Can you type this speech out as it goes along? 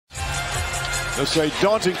It's a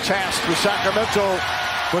daunting task for Sacramento,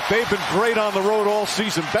 but they've been great on the road all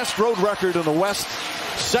season. Best road record in the West,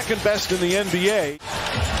 second best in the NBA.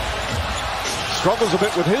 Struggles a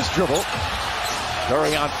bit with his dribble.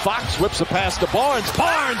 Curry on Fox, whips a pass to Barnes.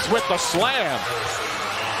 Barnes with the slam.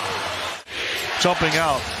 Jumping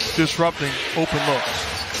out, disrupting open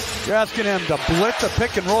looks. You're asking him to blitz a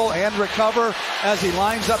pick and roll and recover as he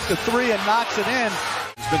lines up the three and knocks it in.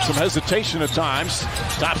 There's been some hesitation at times.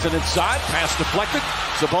 Thompson inside, pass deflected.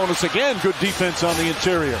 Sabonis again, good defense on the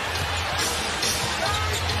interior.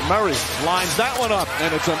 Murray lines that one up,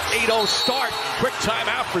 and it's an 8-0 start. Quick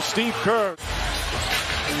timeout for Steve Kerr.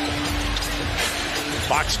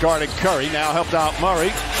 Fox guarding Curry, now helped out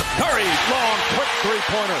Murray. Curry, long, quick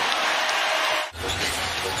three-pointer.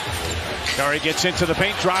 Curry gets into the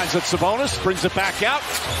paint, drives at Sabonis, brings it back out,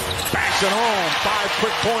 backs it home. 5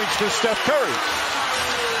 quick points for Steph Curry.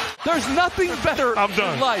 There's nothing better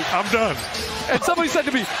in life. I'm done. And somebody said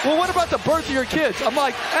to me, well, what about the birth of your kids? I'm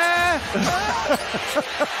like,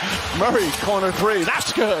 Murray, corner three,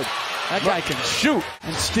 that's good. That guy can shoot.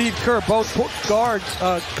 And Steve Kerr, both guards,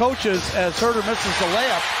 coaches, as Herter misses the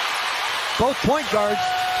layup. Both point guards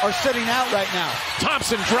are sitting out right now.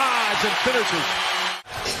 Thompson drives and finishes.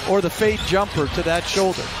 Or the fade jumper to that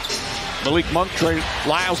shoulder. Malik Monk, Trey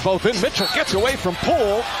Lyles both in. Mitchell gets away from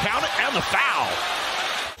Poole. Count it, and the foul.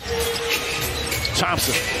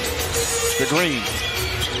 Thompson to Green.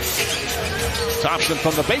 Thompson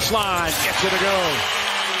from the baseline gets it to go.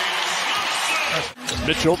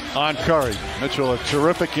 Mitchell on Curry. Mitchell, a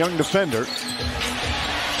terrific young defender.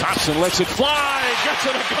 Thompson lets it fly, gets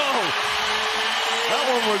it to go. That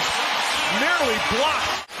one was nearly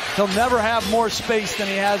blocked. He'll never have more space than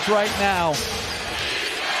he has right now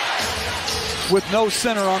with no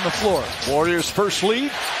center on the floor. Warriors first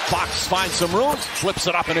lead. Fox finds some room, flips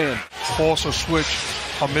it up and in. Force a switch,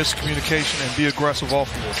 a miscommunication, and be aggressive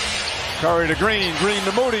offense. Curry to Green, Green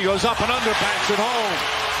to Moody, goes up and under, backs it home.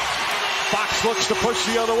 Fox looks to push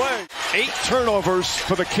the other way. 8 turnovers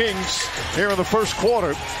for the Kings here in the first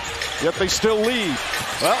quarter, yet they still lead.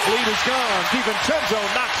 Well, lead is gone. DiVincenzo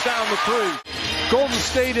knocks down the three. Golden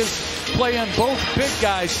State is playing both big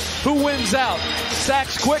guys. Who wins out?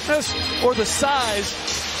 Sacks quickness or the size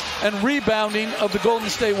and rebounding of the Golden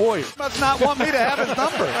State Warriors? Must not want me to have his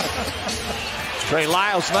number. Trey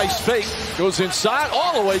Lyles, nice fake, goes inside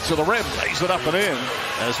all the way to the rim, lays it up and in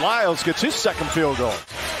as Lyles gets his second field goal.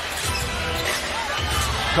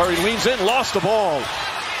 Curry leans in, lost the ball.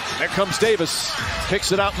 There comes Davis,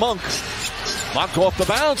 kicks it out Monk. Monk off the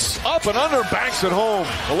bounce, up and under, banks it home.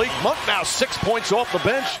 Malik Monk now 6 points off the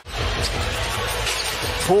bench.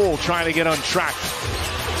 Poole trying to get untracked.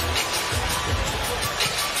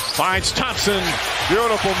 Finds Thompson.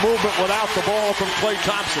 Beautiful movement without the ball from Klay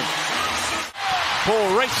Thompson.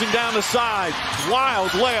 Poole racing down the side.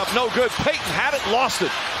 Wild layup, no good. Payton had it, lost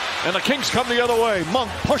it. And the Kings come the other way.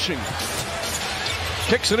 Monk pushing.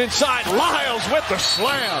 Kicks it inside. Lyles with the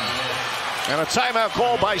slam. And a timeout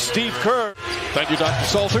call by Steve Kerr. Thank you, Dr.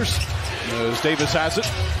 Salters. As Davis has it.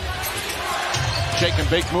 Shake and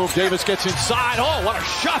bake move. Davis gets inside. Oh, what a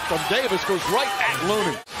shot from Davis. Goes right at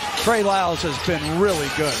Looney. Trey Lyles has been really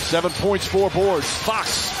good. 7 points, 4 boards.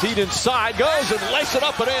 Fox feet inside. Goes and lays it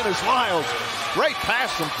up and in as Lyles. Great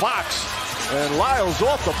pass from Fox. And Lyles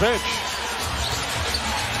off the bench.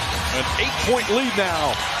 An 8-point lead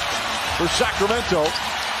now for Sacramento,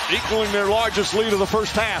 equaling their largest lead of the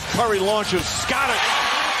first half. Curry launches, got it.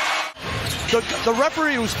 The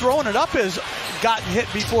referee who's throwing it up has gotten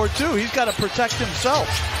hit before too. He's got to protect himself.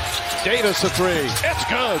 Davis a three. It's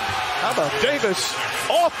good. How about Davis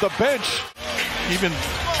off the bench? Even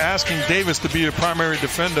asking Davis to be a primary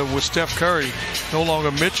defender with Steph Curry, no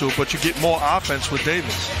longer Mitchell, but you get more offense with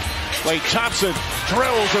Davis. Klay Thompson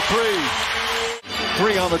drills a three.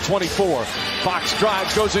 3 on the 24. Fox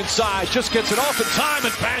drives, goes inside, just gets it off in time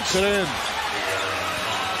and banks it in.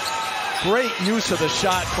 Great use of the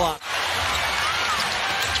shot clock.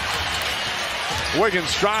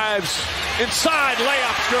 Wiggins drives inside,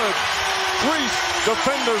 layup's good. 3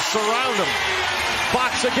 defenders surround him.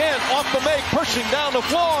 Fox again off the make, pushing down the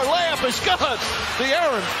floor. Layup is good. The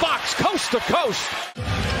Aaron Fox coast to coast.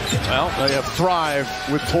 Well, they have thrived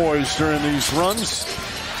with poise during these runs.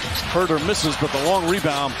 Herter misses, but the long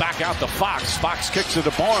rebound back out to Fox. Fox kicks it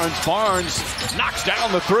to Barnes. Barnes knocks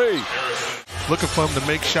down the three. Looking for him to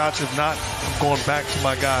make shots. If not, I'm going back to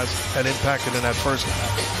my guys that impacted in that first one.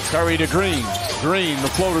 Curry to Green. Green, the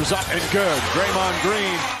floater's up and good. Draymond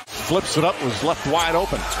Green flips it up, was left wide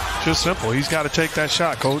open. Just simple. He's got to take that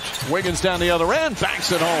shot, coach. Wiggins down the other end,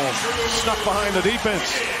 banks it home. Snuck behind the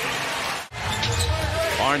defense.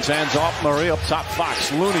 Barnes hands off Murray, up top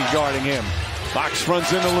Fox. Looney guarding him. Fox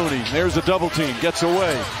runs into Looney. There's a double team. Gets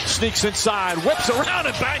away. Sneaks inside. Whips around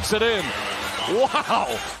and banks it in. Wow.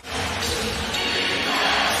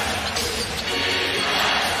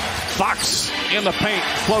 Fox in the paint.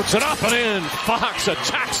 Floats it up and in. Fox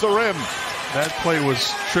attacks the rim. That play was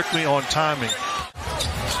strictly on timing.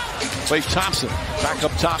 Klay Thompson back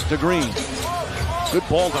up top to Green. Good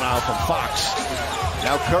ball denial from Fox.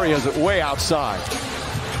 Now Curry has it way outside.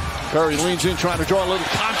 Curry leans in trying to draw a little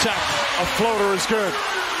contact. A floater is good.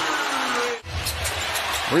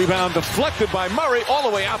 Rebound deflected by Murray all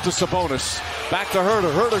the way out to Sabonis. Back to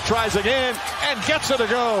Herter. Herter tries again and gets it to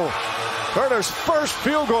go. Herter's first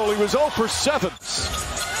field goal. He was 0 for 7.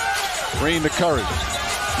 Green to Curry.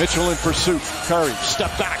 Mitchell in pursuit. Curry,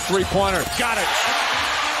 step back, three-pointer. Got it.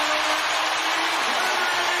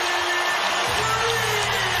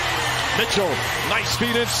 Mitchell, nice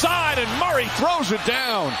feed inside, and Murray throws it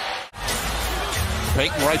down.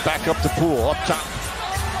 Payton right back up to Poole, up top.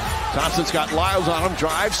 Thompson's got Lyles on him,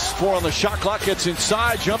 drives, 4 on the shot clock, gets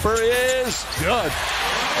inside, jumper is good.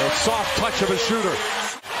 A soft touch of a shooter.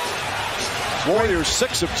 Warriors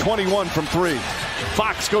 6 of 21 from 3.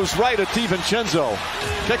 Fox goes right at DiVincenzo.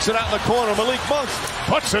 Kicks it out in the corner. Malik Monk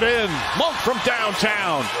puts it in. Monk from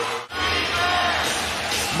downtown.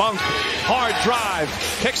 Monk, hard drive.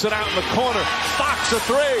 Kicks it out in the corner. Fox a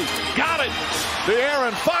 3. Got it.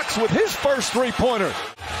 De'Aaron Fox with his first three-pointer.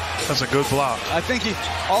 That's a good block. I think he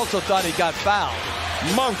also thought he got fouled.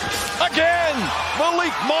 Monk again.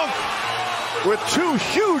 Malik Monk with 2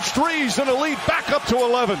 huge threes and a lead back up to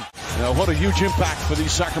 11. Now what a huge impact for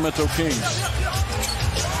these Sacramento Kings.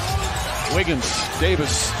 Wiggins,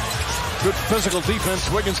 Davis, good physical defense.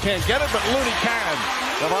 Wiggins can't get it, but Looney can.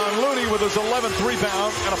 Devon Looney with his 11th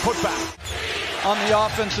rebound and a putback. On the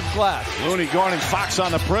offensive glass. Looney guarding Fox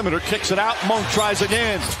on the perimeter, kicks it out. Monk tries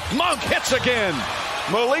again. Monk hits again.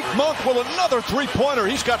 Malik Monk with another three-pointer.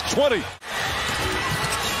 He's got 20.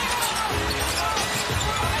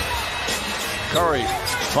 Curry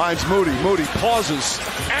finds Moody. Moody pauses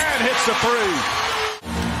and hits the 3.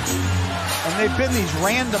 And they've been these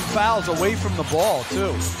random fouls away from the ball,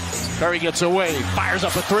 too. Curry gets away, fires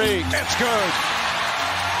up a 3. It's good.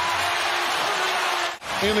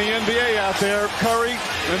 In the NBA out there, Curry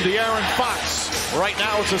and De'Aaron Fox. Right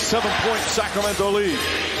now it's a 7-point Sacramento lead.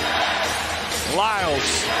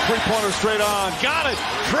 Lyles, three-pointer straight on. Got it.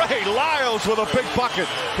 Trey Lyles with a big bucket.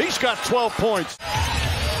 He's got 12 points.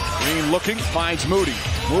 Green looking, finds Moody.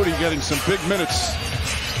 Moody getting some big minutes.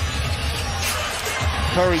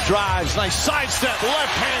 Curry drives, nice sidestep,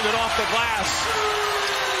 left-handed off the glass.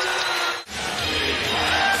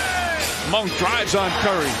 Monk drives on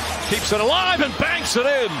Curry, keeps it alive and banks it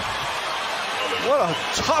in. What a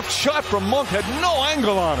tough shot from Monk, had no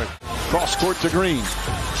angle on it. Cross court to Green.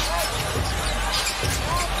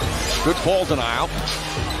 Good ball denial.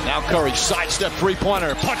 Now Curry, sidestep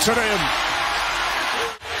three-pointer, puts it in.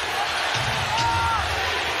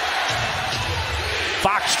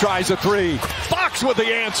 Fox tries a 3. Fox with the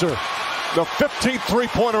answer. The 15th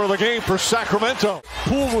three-pointer of the game for Sacramento.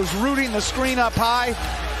 Poole was rooting the screen up high.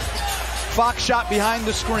 Fox shot behind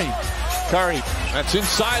the screen. Curry, that's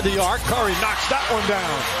inside the arc. Curry knocks that one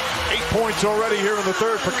down. 8 points already here in the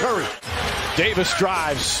third for Curry. Davis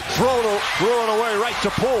drives, threw it away right to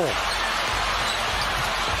Poole.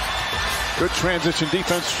 Good transition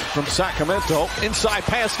defense from Sacramento. Inside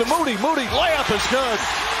pass to Moody. Moody, layup is good.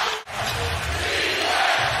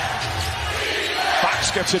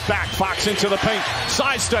 Fox gets it back. Fox into the paint.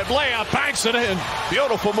 Sidestep, layup, banks it in.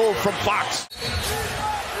 Beautiful move from Fox.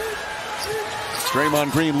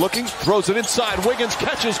 Draymond Green looking, throws it inside. Wiggins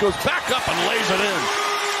catches, goes back up and lays it in.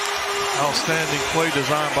 Outstanding play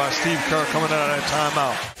design by Steve Kerr coming out of that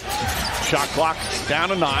timeout. Shot clock down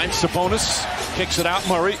to 9. Sabonis kicks it out.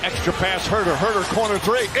 Murray, extra pass. Herter. Herter, corner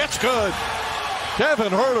 3. It's good.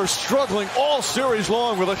 Kevin Herter struggling all series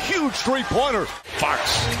long with a huge three-pointer.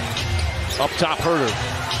 Fox up top.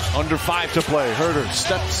 Herter. Under 5 to play. Herter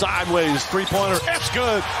steps sideways. Three-pointer. It's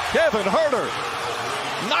good. Kevin Herter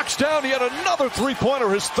knocks down yet another three-pointer,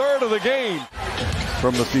 his 3rd of the game.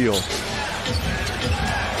 From the field.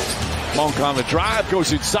 Monk on the drive,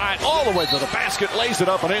 goes inside all the way to the basket, lays it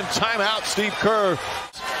up and in. Timeout, Steve Kerr.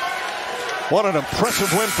 What an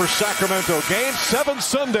impressive win for Sacramento. Game 7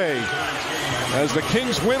 Sunday as the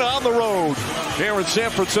Kings win on the road here in San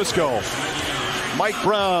Francisco. Mike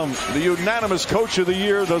Brown, the unanimous coach of the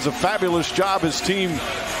year, does a fabulous job. His team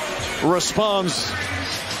responds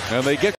and they get